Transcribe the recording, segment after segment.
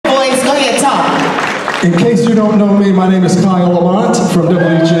In case you don't know me, my name is Kyle Lamont from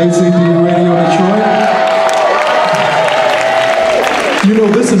WJZD Radio Detroit. You know,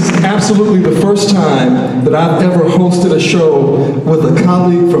 this is absolutely the first time that I've ever hosted a show with a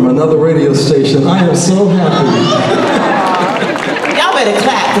colleague from another radio station. I am so happy. Y'all better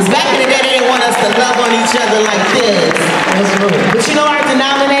clap, because back in the day, they didn't want us to love on each other like this. That's right. But you know our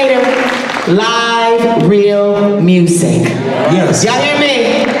denominator? Live, real music. Yes. Y'all hear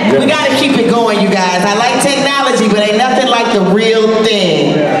me? Yes. We gotta keep it going, you guys. I like technology, but ain't nothing like the real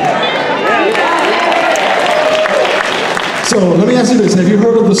thing. So let me ask you this. Have you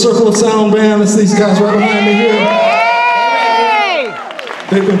heard of the Circle of Sound Band? It's these guys right behind me here.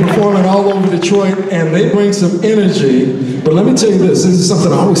 They've been performing all over Detroit, and they bring some energy. But let me tell you this is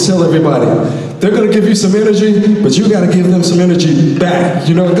something I always tell everybody. They're going to give you some energy, but you got to give them some energy back.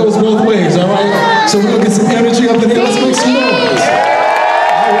 You know, it goes both ways, all right? So we're going to get some energy up in here. Let's make some noise.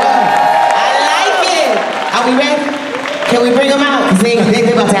 All right. I like it. Are we ready? Can we bring them out? Because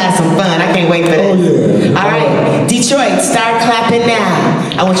they're about to have some fun. I can't wait for this. Oh, yeah. All right. Detroit, start clapping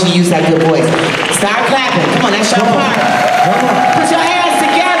now. I want you to use that good voice. Start clapping. Come on, that's your part. Come on. Put your hands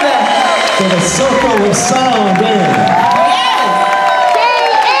together. For the Circle of Sound Band.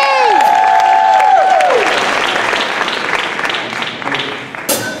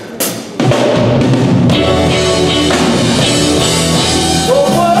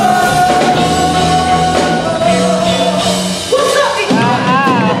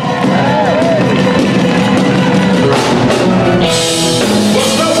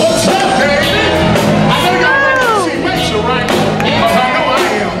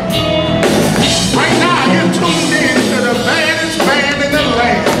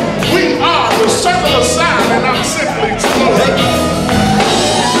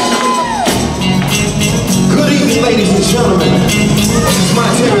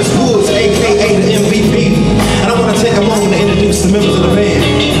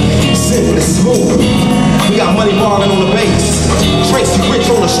 We got Money Marlin on the bass, Tracey Rich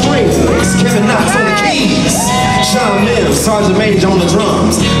on the strings, Kevin Knox on the keys, Sean Mims, Sergeant Major on the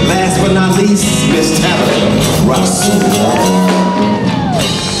drums. Last but not least, Miss Tabitha Rasul.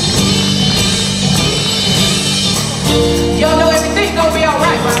 Y'all know everything's gonna be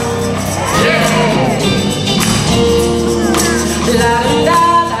alright, right? Yeah.